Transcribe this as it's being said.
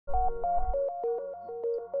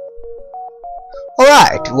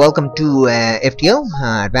Alright, welcome to FTL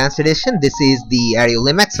Advanced Edition. This is the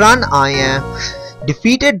Ariolimax run. I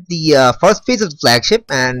defeated the first phase of the flagship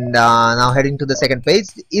and now heading to the second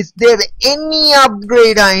phase. Is there any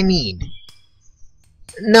upgrade I need?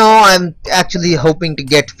 No, I'm actually hoping to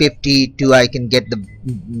get 50 to I can get the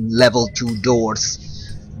level 2 doors.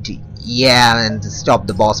 Yeah, and stop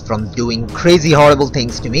the boss from doing crazy horrible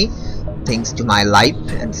things to me. Things to my life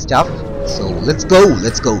and stuff. So let's go.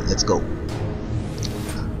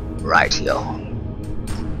 Right here.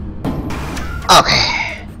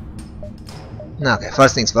 Okay,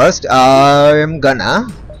 first things first, I'm gonna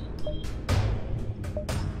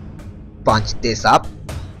punch this up.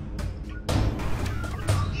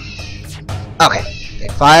 Okay,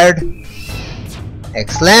 get fired.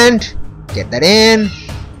 Excellent. Get that in.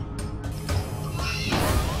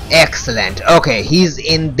 Excellent. Okay, he's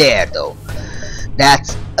in there though.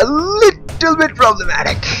 That's a little bit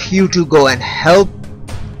problematic. You two go and help.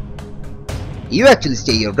 You actually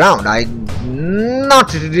stay your ground. I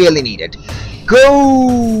not really need it.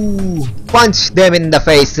 Go punch them in the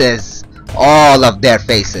faces. All of their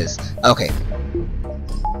faces. Okay.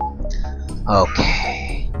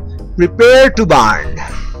 Prepare to burn.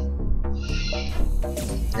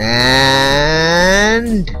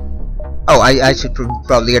 And I should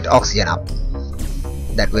probably get oxygen up.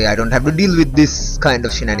 That way I don't have to deal with this kind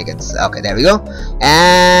of shenanigans. Okay, there we go.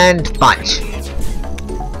 And punch.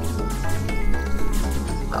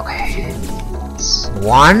 Okay,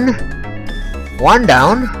 one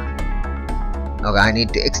down. Okay, I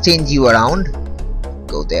need to exchange you around.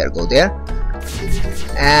 Go there,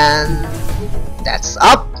 and that's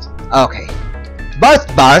up. Okay, burst,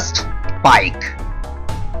 spike.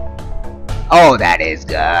 Oh, that is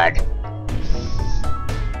good.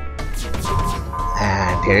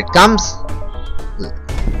 And here it comes.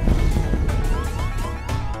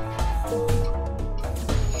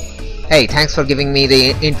 Hey, thanks for giving me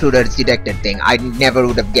the intruders detected thing. I never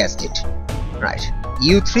would have guessed it. Right.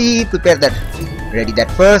 You three, prepare that. Ready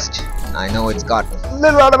that first. I know it's got a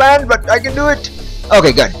little out of hand, but I can do it.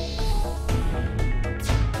 Okay, good.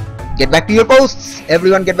 Get back to your posts.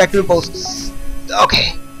 Everyone get back to your posts.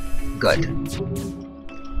 Okay. Good.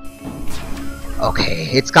 Okay,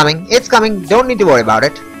 it's coming. Don't need to worry about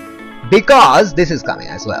it. Because this is coming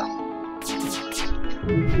as well.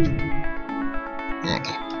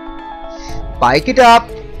 Okay. Spike it up.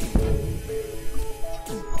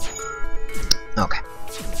 Okay.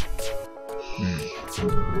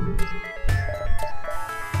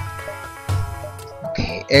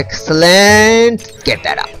 Okay, excellent. Get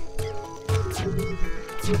that up.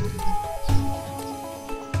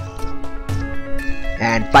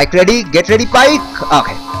 And Pike ready. Get ready, Pike.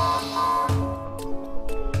 Okay.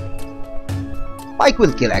 Pike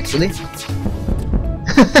will kill actually.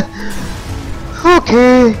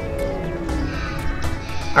 Okay.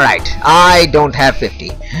 Alright, I don't have 50.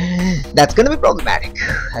 That's gonna be problematic.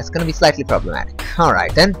 That's gonna be slightly problematic.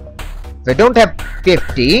 Alright then. If I don't have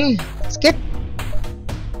 50, let's get...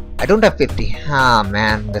 I don't have 50. Ah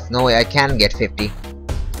man, there's no way I can get 50.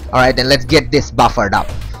 Alright then, let's get this buffered up.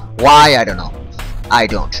 Why? I don't know.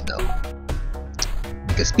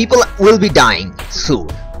 Because people will be dying soon.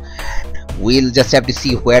 We'll just have to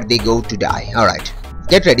see where they go to die. Alright.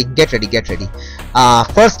 Get ready.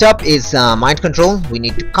 First up is mind control. We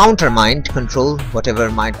need to counter mind control, whatever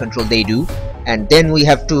mind control they do, and then we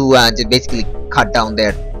have to just basically cut down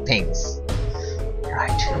their things.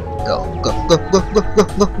 Right. Go.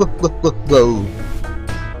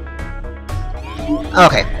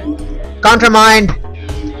 Okay. Counter mind.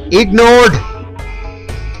 Ignored.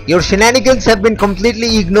 Your shenanigans have been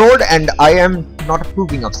completely ignored, and I am not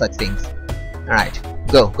approving of such things. Alright.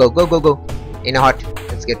 Go. In a heart.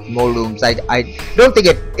 Let's get more rooms. I don't think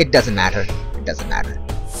it doesn't matter.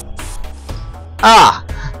 Ah,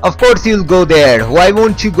 of course you'll go there. Why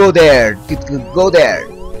won't you go there? Go there.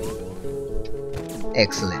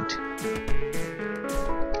 Excellent.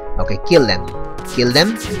 Okay, kill them.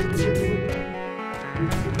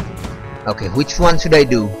 Okay, which one should I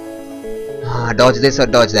do? Dodge this or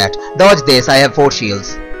dodge that? Dodge this. I have 4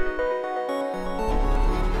 shields.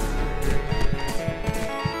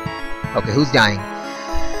 Okay, who's dying?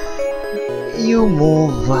 You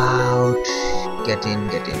move out. Get in.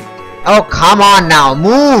 Oh, come on now,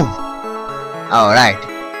 move! Alright.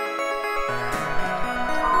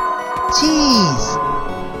 Jeez.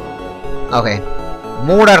 Okay.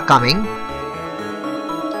 More are coming.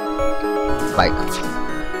 Spike.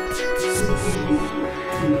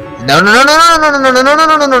 No.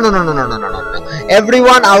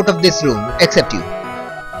 Everyone out of this room except you.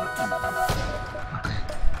 Okay.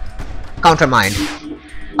 Counter mind.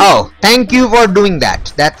 Oh, thank you for doing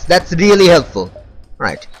that. That's really helpful.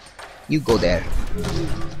 Right, you go there.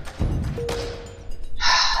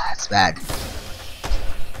 That's bad.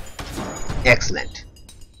 Excellent.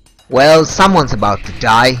 Well, someone's about to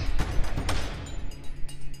die.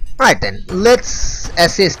 Right then, let's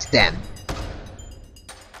assist them.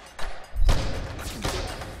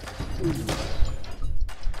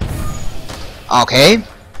 Okay.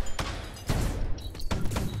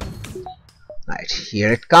 Right,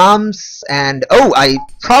 here it comes, and oh, I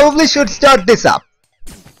probably should start this up.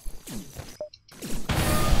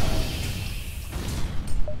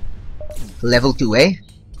 Level 2, eh?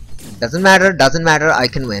 Doesn't matter, I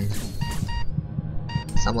can win.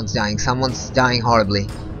 Someone's dying horribly.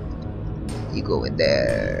 You go in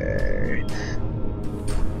there.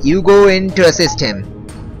 You go in to assist him.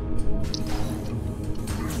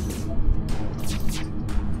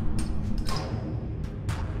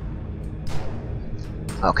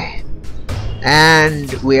 Okay.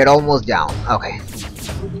 And we're almost down. Okay.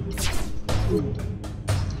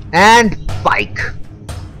 And bike.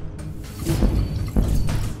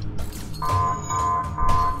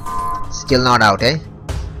 Still not out, eh?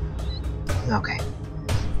 Okay.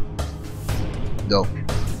 Go.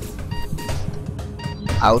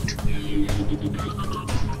 Out.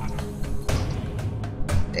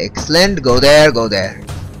 Excellent. Go there, go there.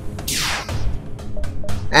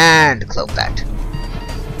 And close that.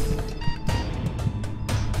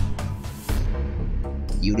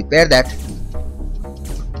 You repair that.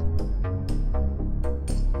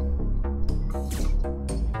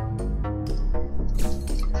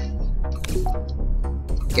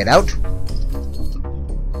 Get out.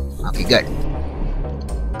 Okay, good.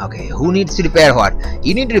 Okay, who needs to repair what?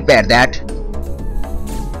 You need to repair that.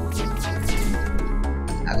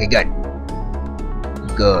 Okay, good.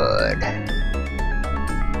 Good.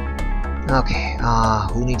 Okay,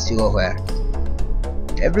 who needs to go where?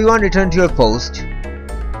 Everyone return to your post.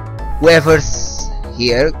 Whoever's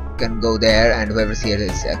here can go there, and whoever's here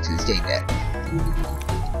is actually staying there.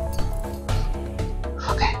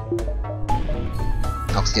 Okay.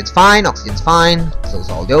 Oxygen's fine, oxygen's fine. Close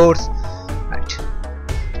all doors. Right.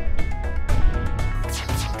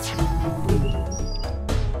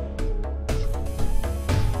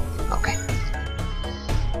 Okay.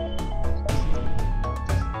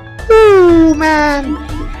 Ooh, man.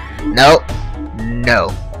 No. No.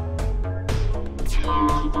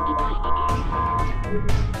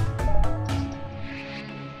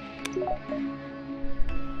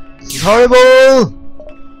 This is horrible.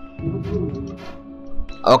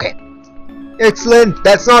 Okay. Excellent.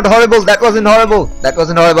 That's not horrible. That wasn't horrible. That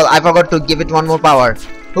wasn't horrible. I forgot to give it one more power.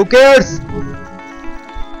 Who cares?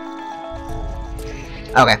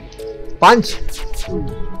 Okay. Punch.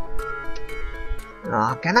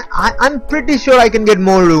 Can I? I'm pretty sure I can get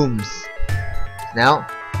more rooms. No?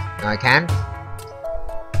 No, I can't.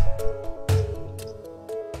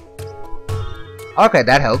 Okay,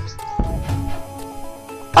 that helps.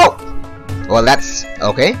 Oh! Well, that's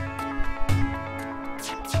okay.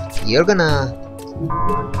 You're gonna...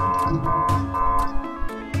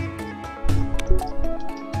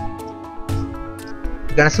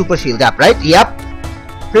 You're gonna super shield up, right? Yep.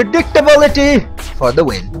 Predictability for the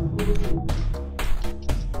win.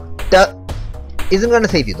 That isn't gonna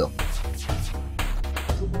save you though.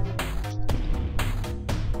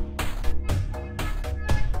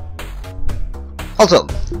 Also,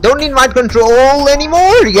 don't need mind control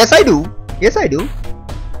anymore. Yes, I do. Yes, I do.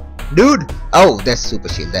 Dude. Oh, there's super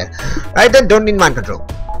shield there. Right then, don't need mind control.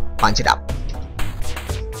 Punch it up.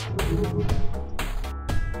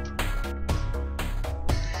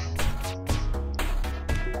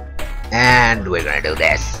 And we're gonna do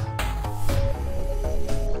this.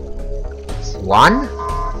 1,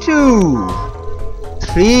 2,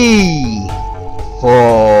 3,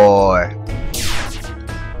 4.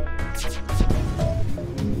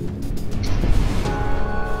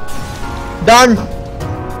 Done.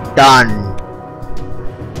 Done.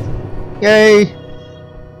 Yay.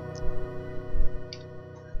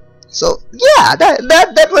 So yeah,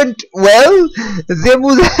 that went well.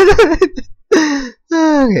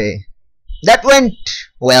 Okay. That went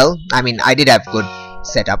well. I mean, I did have good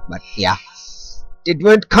setup, but yeah. It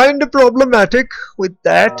went kind of problematic with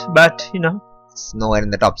that, but you know, it's nowhere in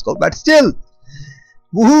the top score, but still.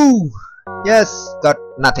 Woohoo! Yes, got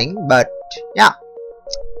nothing, but yeah.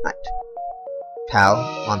 Right. Pal,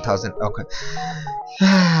 1000. Okay.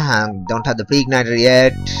 Don't have the pre-igniter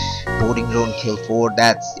yet. Boarding drone kill 4.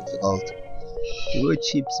 That's difficult. Your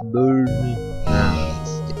chips burn.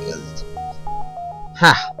 That's difficult.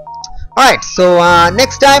 Ha. Alright, so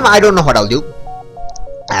next time I don't know what I'll do.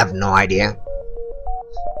 I have no idea.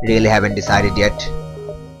 Really haven't decided yet.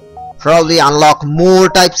 Probably unlock more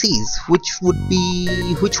Type Cs. Which would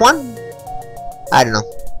be... which one? I don't know.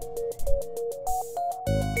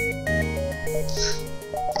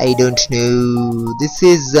 I don't know. This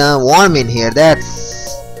is warm in here. That's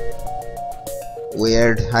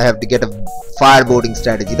weird. I have to get a fireboarding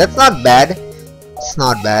strategy. That's not bad. It's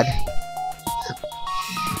not bad.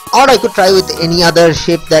 Or I could try with any other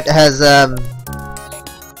ship that has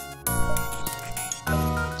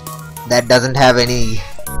that doesn't have any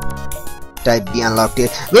Type B unlocked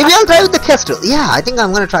yet. Maybe I'll try with the Kestrel. Yeah, I think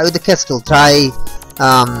I'm gonna try with the Kestrel. Try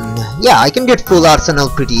yeah, I can get full arsenal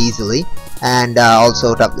pretty easily. And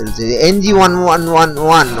also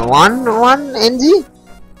NG11111 NG?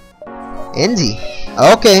 NG?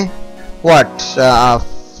 Okay. What?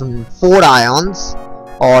 4 ions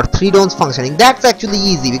or 3 drones functioning. That's actually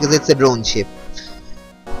easy because it's a drone ship.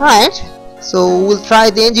 Right. So we'll try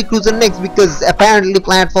the NG cruiser next because apparently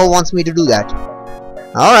Planetfall wants me to do that.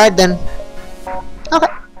 Alright then. Okay.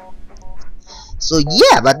 So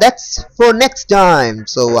yeah, but that's for next time.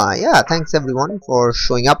 So yeah, thanks everyone for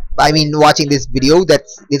showing up. I mean, watching this video.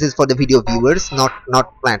 This is for the video viewers, not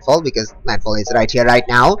Planetfall, because Planetfall is right here, right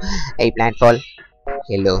now. Hey Planetfall,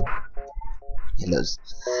 hello, hellos.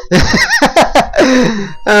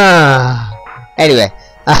 Anyway,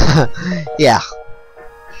 yeah.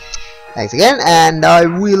 Thanks again, and I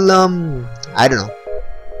will I don't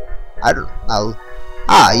know.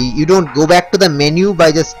 You don't go back to the menu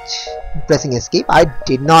by just pressing escape. I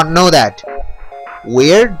did not know that.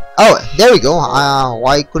 Weird. Oh, there we go.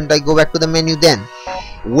 Why couldn't I go back to the menu then?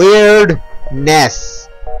 Weirdness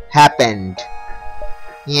happened.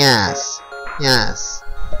 Yes.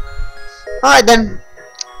 Alright then.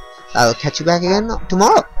 I'll catch you back again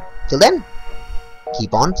tomorrow. Till then,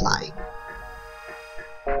 keep on flying.